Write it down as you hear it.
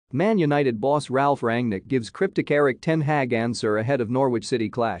Man United boss Ralf Rangnick gives cryptic Erik Ten Hag answer ahead of Norwich City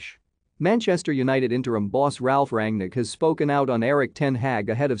clash. Manchester United interim boss Ralf Rangnick has spoken out on Erik Ten Hag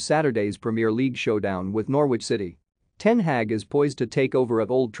ahead of Saturday's Premier League showdown with Norwich City. Ten Hag is poised to take over at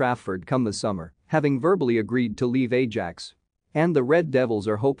Old Trafford come the summer, having verbally agreed to leave Ajax. And the Red Devils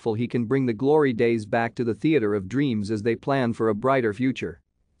are hopeful he can bring the glory days back to the theatre of dreams as they plan for a brighter future.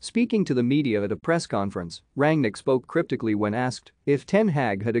 Speaking to the media at a press conference, Rangnick spoke cryptically when asked if Ten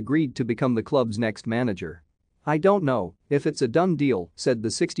Hag had agreed to become the club's next manager. "I don't know if it's a done deal," said the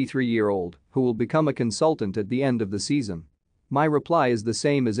 63-year-old, who will become a consultant at the end of the season. "My reply is the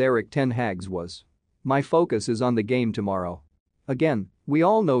same as Erik Ten Hag's was. My focus is on the game tomorrow. Again, we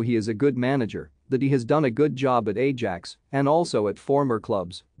all know he is a good manager, that he has done a good job at Ajax and also at former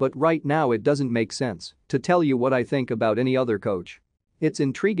clubs, but right now it doesn't make sense to tell you what I think about any other coach." It's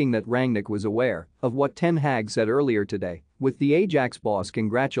intriguing that Rangnick was aware of what Ten Hag said earlier today, with the Ajax boss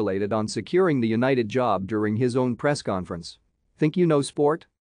congratulated on securing the United job during his own press conference. Think you know sport?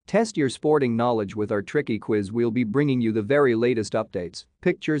 Test your sporting knowledge with our tricky quiz. We'll be bringing you the very latest updates,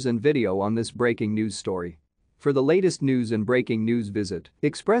 pictures and video on this breaking news story. For the latest news and breaking news, visit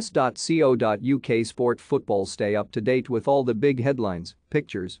express.co.uk. Sport Football. Stay up to date with all the big headlines,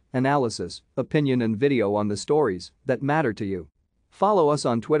 pictures, analysis, opinion and video on the stories that matter to you. Follow us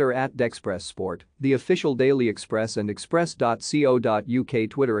on Twitter at @DexpressSport, the official Daily Express and express.co.uk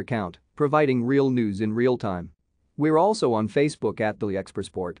Twitter account, providing real news in real time. We're also on Facebook at The Express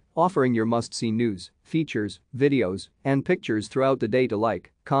Sport, offering your must-see news, features, videos, and pictures throughout the day. To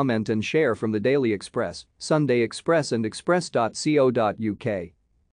like, comment and share from the Daily Express, Sunday Express and express.co.uk.